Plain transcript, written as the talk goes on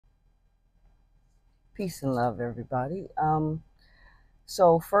Peace and love, everybody.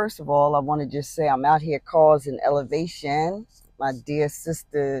 So first of all, I want to just say I'm out here causing elevation. My dear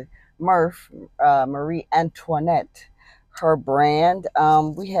sister Murph, Marie Antoinette, her brand.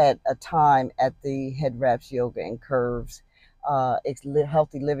 We had a time at the Head Wraps Yoga and Curves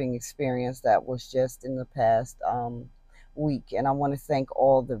healthy living experience that was just in the past week, and I want to thank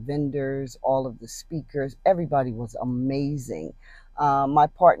all the vendors, all of the speakers. Everybody was amazing. My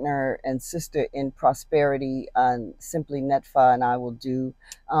partner and sister in prosperity, Simply Netfa, and I will do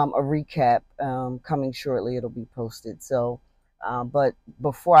a recap coming shortly. It'll be posted. But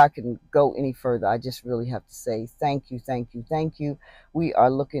before I can go any further, I just really have to say thank you, thank you, thank you. We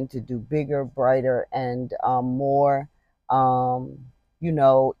are looking to do bigger, brighter, and more,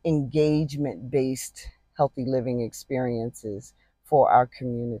 engagement-based healthy living experiences for our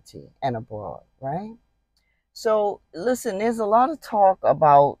community and abroad, right? So, listen, there's a lot of talk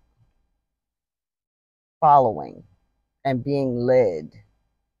about following and being led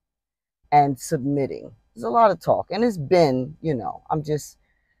and submitting. There's a lot of talk, and it's been,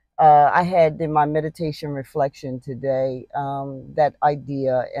 I had in my meditation reflection today that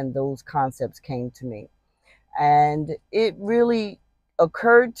idea and those concepts came to me. And it really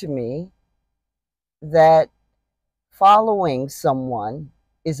occurred to me that following someone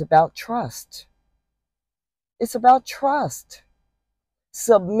is about trust. It's about trust.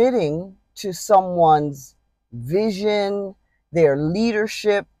 Submitting to someone's vision, their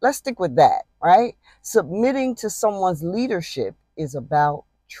leadership. Let's stick with that, right? Submitting to someone's leadership is about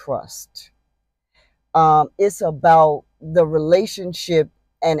trust. It's about the relationship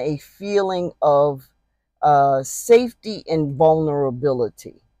and a feeling of safety and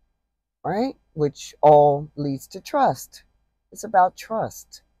vulnerability, right? Which all leads to trust. It's about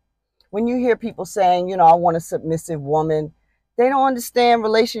trust. When you hear people saying, I want a submissive woman, they don't understand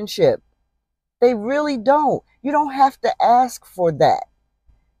relationship. They really don't. You don't have to ask for that.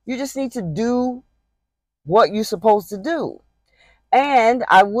 You just need to do what you're supposed to do. And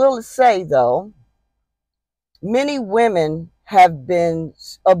I will say, though, many women have been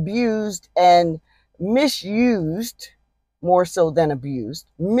abused and misused, more so than abused,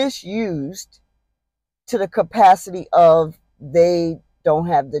 misused to the capacity of they don't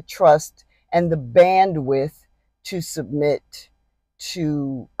have the trust and the bandwidth to submit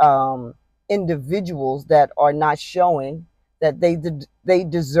to individuals that are not showing that they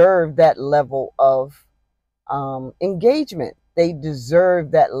deserve that level of engagement. They deserve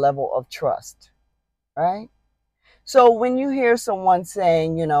that level of trust, right? So when you hear someone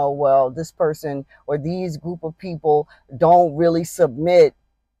saying, well, this person or these group of people don't really submit,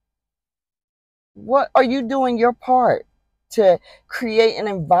 what are you doing your part to create an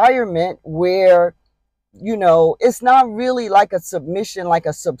environment where, it's not really like a submission, like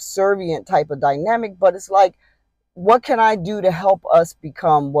a subservient type of dynamic, but it's like, what can I do to help us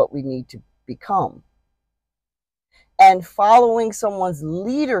become what we need to become? And following someone's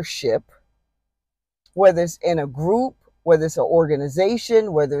leadership, whether it's in a group, whether it's an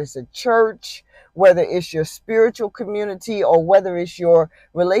organization, whether it's a church, whether it's your spiritual community, or whether it's your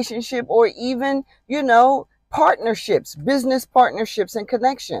relationship, or even, partnerships, business partnerships and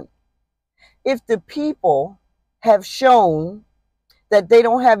connection. If the people have shown that they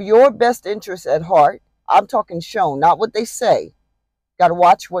don't have your best interest at heart, I'm talking shown, not what they say. Got to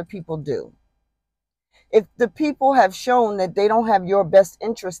watch what people do. If the people have shown that they don't have your best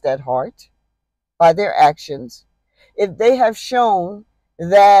interest at heart by their actions, if they have shown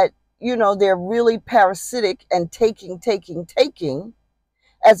that, they're really parasitic and taking,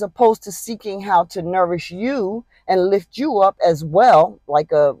 as opposed to seeking how to nourish you and lift you up as well,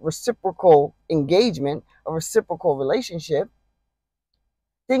 like a reciprocal engagement, a reciprocal relationship,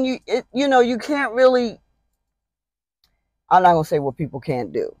 then you can't really, I'm not going to say what people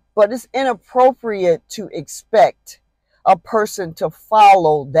can't do, but it's inappropriate to expect a person to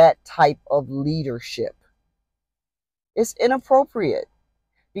follow that type of leadership. It's inappropriate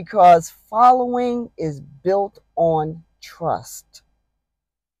because following is built on trust.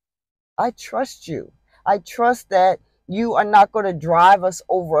 I trust you. I trust that you are not going to drive us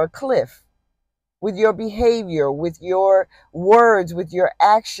over a cliff with your behavior, with your words, with your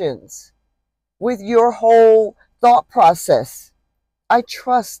actions, with your whole thought process. I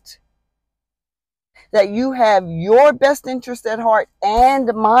trust that you have your best interest at heart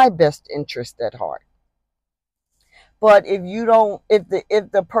and my best interest at heart. But if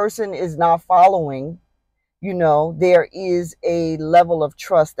the person is not following, there is a level of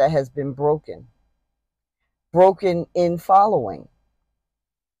trust that has been broken in following.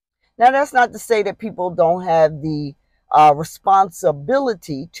 Now, that's not to say that people don't have the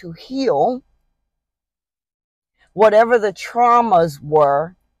responsibility to heal whatever the traumas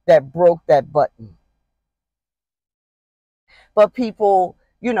were that broke that button. But people,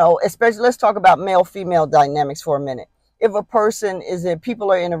 especially, let's talk about male female dynamics for a minute. If a person is in,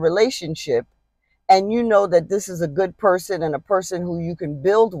 people are in a relationship, and you know that this is a good person and a person who you can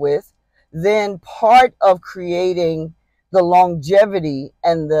build with, then part of creating the longevity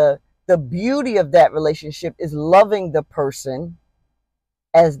and the beauty of that relationship is loving the person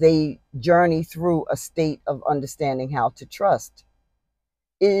as they journey through a state of understanding how to trust,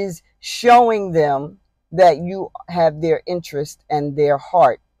 is showing them that you have their interest and their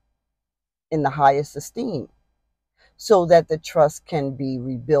heart in the highest esteem, so that the trust can be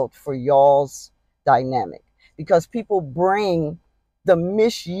rebuilt for y'all's dynamic. Because people bring the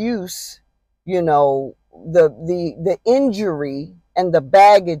misuse, the injury and the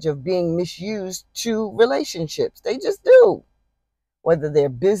baggage of being misused to relationships. They just do, whether they're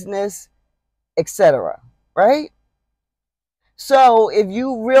business, etc. Right? So if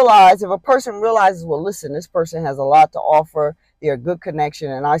a person realizes, well, listen, this person has a lot to offer, they're a good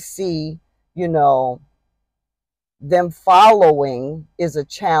connection, and I see, them following is a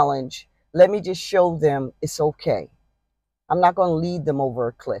challenge. Let me just show them it's okay. I'm not going to lead them over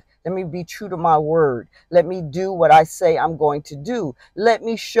a cliff. Let me be true to my word. Let me do what I say I'm going to do. Let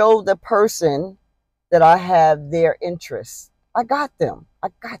me show the person that I have their interests. I got them. I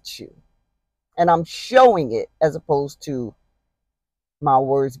got you. And I'm showing it as opposed to my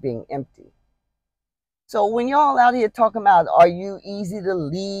words being empty. So when y'all out here talking about, are you easy to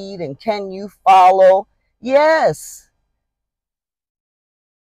lead and can you follow? Yes.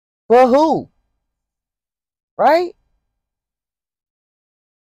 But who? Right?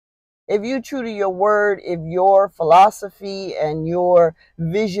 If you're true to your word, if your philosophy and your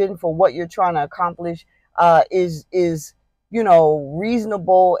vision for what you're trying to accomplish is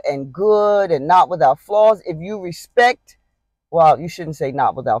reasonable and good and not without flaws, if you respect, well, you shouldn't say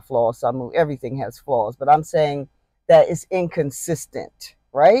not without flaws. I mean, everything has flaws, but I'm saying that it's inconsistent,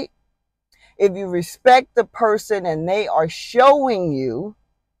 right? If you respect the person and they are showing you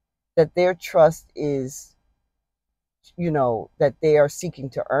that their trust is, that they are seeking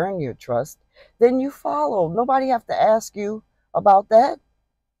to earn your trust, then you follow. Nobody have to ask you about that.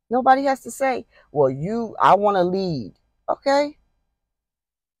 Nobody has to say, well, I want to lead. Okay,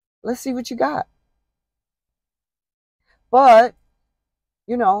 let's see what you got. But,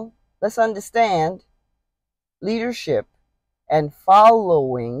 let's understand, leadership and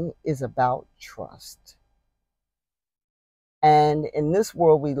following is about trust. And in this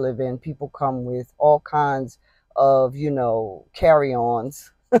world we live in, people come with all kinds of,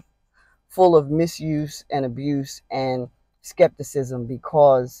 carry-ons full of misuse and abuse and skepticism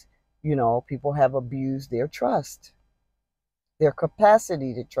because, people have abused their trust, their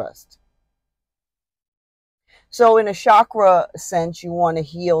capacity to trust. So in a chakra sense, you want to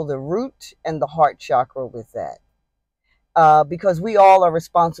heal the root and the heart chakra with that. Because we all are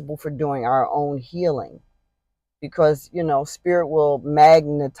responsible for doing our own healing. Because, spirit will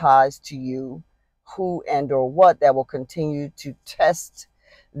magnetize to you who and or what that will continue to test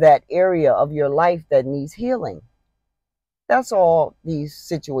that area of your life that needs healing. That's all these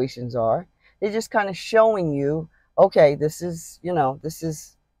situations are. They're just kind of showing you, okay, this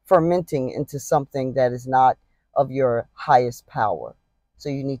is fermenting into something that is not of your highest power. So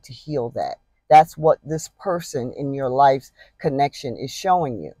you need to heal that. That's what this person in your life's connection is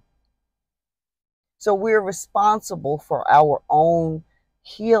showing you. So we're responsible for our own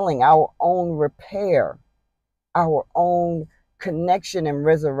healing, our own repair, our own connection and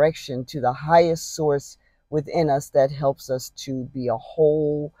resurrection to the highest source within us that helps us to be a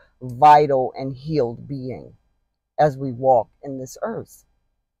whole, vital, and healed being as we walk in this earth,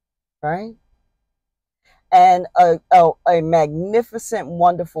 right? And a magnificent,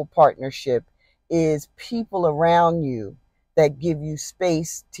 wonderful partnership is people around you that give you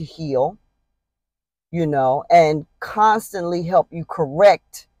space to heal, and constantly help you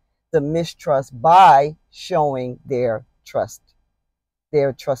correct the mistrust by showing their trust.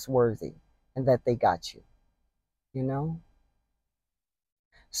 They're trustworthy and that they got you,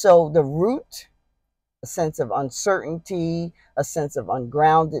 So the root, a sense of uncertainty, a sense of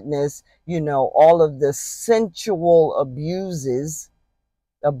ungroundedness, all of the sensual abuses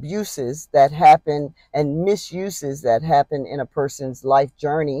that happen and misuses that happen in a person's life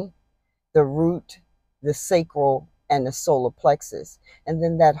journey, the root, the sacral, and the solar plexus. And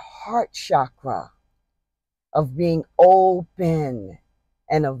then that heart chakra of being open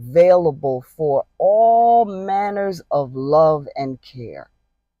and available for all manners of love and care.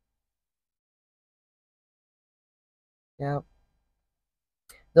 Yep.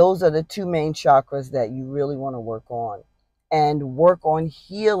 Those are the two main chakras that you really want to work on, and work on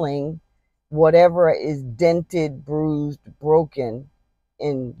healing whatever is dented, bruised, broken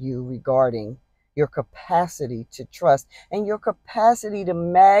in you regarding your capacity to trust and your capacity to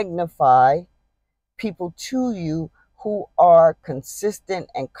magnify people to you who are consistent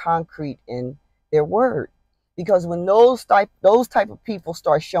and concrete in their word. Because when those type of people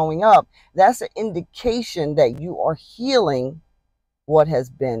start showing up, that's an indication that you are healing what has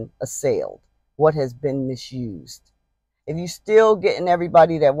been assailed, what has been misused. If you still getting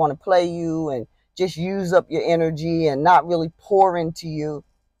everybody that want to play you and just use up your energy and not really pour into you,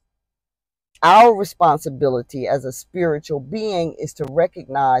 our responsibility as a spiritual being is to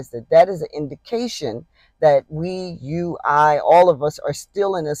recognize that that is an indication that we, you, I, all of us are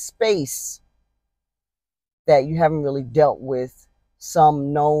still in a space that you haven't really dealt with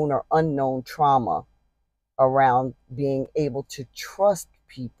some known or unknown trauma around being able to trust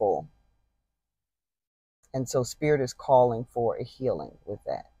people. And so spirit is calling for a healing with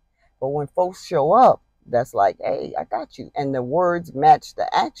that. But when folks show up, that's like, hey, I got you. And the words match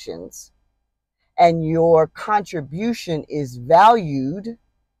the actions, and your contribution is valued,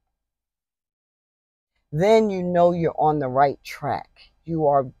 then you know you're on the right track. You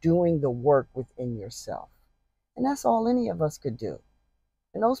are doing the work within yourself. And that's all any of us could do.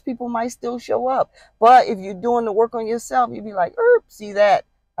 And those people might still show up. But if you're doing the work on yourself, you'd be like, see that?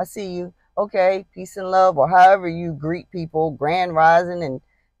 I see you. Okay, peace and love, or however you greet people, grand rising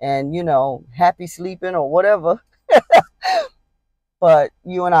and happy sleeping or whatever. But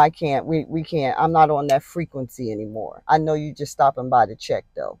you and I can't. We can't. I'm not on that frequency anymore. I know you just stopping by to check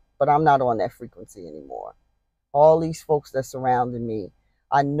though, but I'm not on that frequency anymore. All these folks that surrounded me,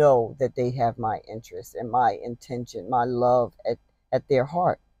 I know that they have my interest and my intention, my love at their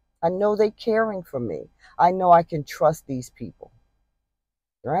heart. I know they caring for me. I know I can trust these people.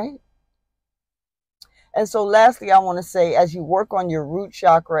 Right? And so lastly, I want to say, as you work on your root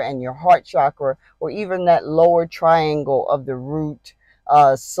chakra and your heart chakra, or even that lower triangle of the root,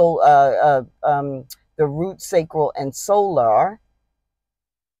 the root, sacral, and solar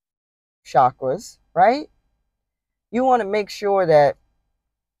chakras, right? You want to make sure that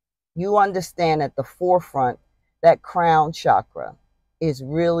you understand at the forefront that crown chakra is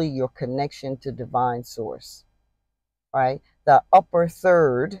really your connection to divine source, right? The upper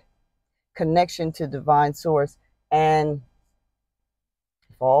third, connection to divine source. And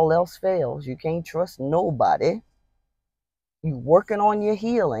if all else fails, you can't trust nobody. You working on your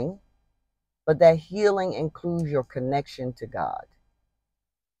healing, but that healing includes your connection to God.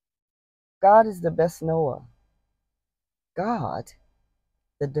 God is the best knower. God,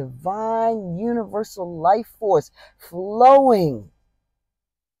 the divine universal life force flowing,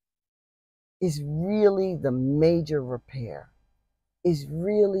 is really the major repair, is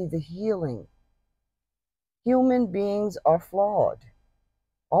really the healing. Human beings are flawed,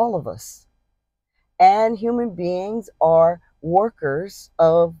 all of us. And human beings are workers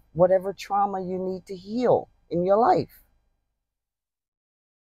of whatever trauma you need to heal in your life.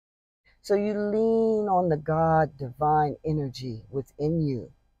 So you lean on the God divine energy within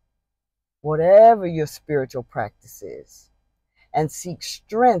you, whatever your spiritual practice is, and seek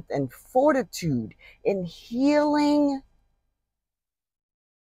strength and fortitude in healing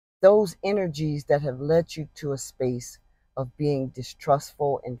those energies that have led you to a space of being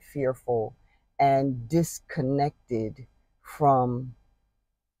distrustful and fearful and disconnected from,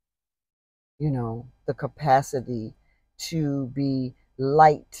 the capacity to be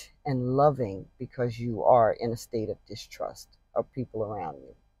light and loving, because you are in a state of distrust of people around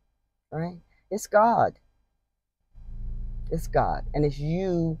you, right? It's God. It's God. And it's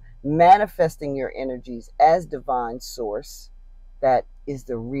you manifesting your energies as divine source that is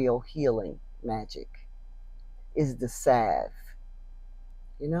the real healing magic, is the salve,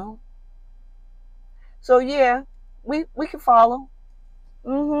 So yeah, we can follow.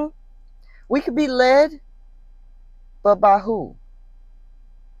 We could be led, but by who?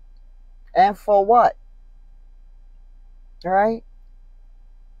 And for what? All right?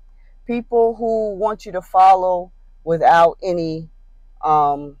 People who want you to follow without any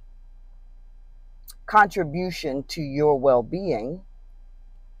contribution to your well-being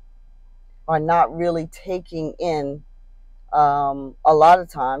are not really taking in. A lot of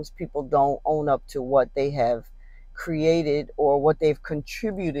times people don't own up to what they have created or what they've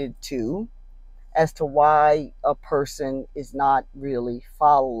contributed to as to why a person is not really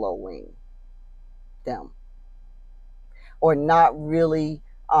following them, or not really,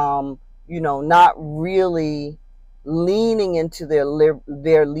 not really leaning into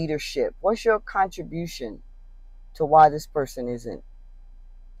their leadership. What's your contribution to why this person isn't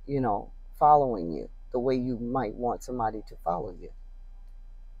following you the way you might want somebody to follow you.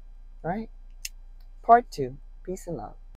 Right? Part two. Peace and love.